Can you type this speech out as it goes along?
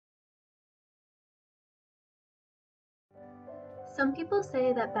Some people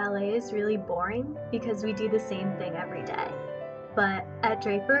say that ballet is really boring because we do the same thing every day. But at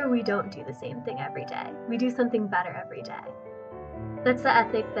Draper, we don't do the same thing every day. We do something better every day. That's the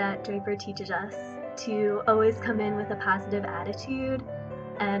ethic that Draper teaches us, to always come in with a positive attitude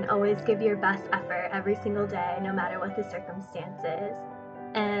and always give your best effort every single day, no matter what the circumstances.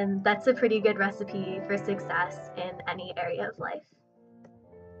 And that's a pretty good recipe for success in any area of life.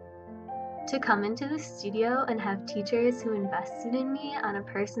 To come into the studio and have teachers who invested in me on a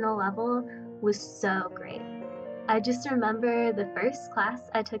personal level was so great. I just remember the first class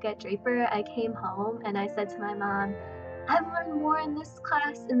I took at Draper, I came home and I said to my mom, I've learned more in this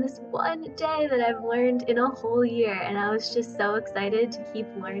class in this one day than I've learned in a whole year, and I was just so excited to keep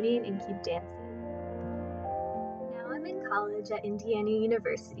learning and keep dancing. Now I'm in college at Indiana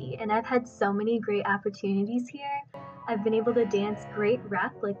University, and I've had so many great opportunities here. I've been able to dance great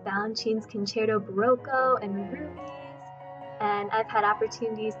rep like Balanchine's Concerto Barocco and Ruby's, and I've had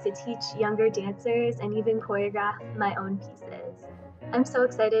opportunities to teach younger dancers and even choreograph my own pieces. I'm so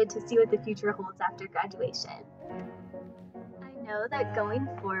excited to see what the future holds after graduation. I know that going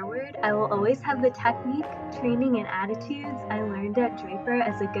forward, I will always have the technique, training, and attitudes I learned at Draper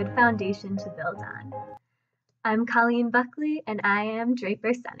as a good foundation to build on. I'm Colleen Buckley, and I am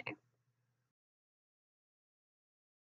Draper Center.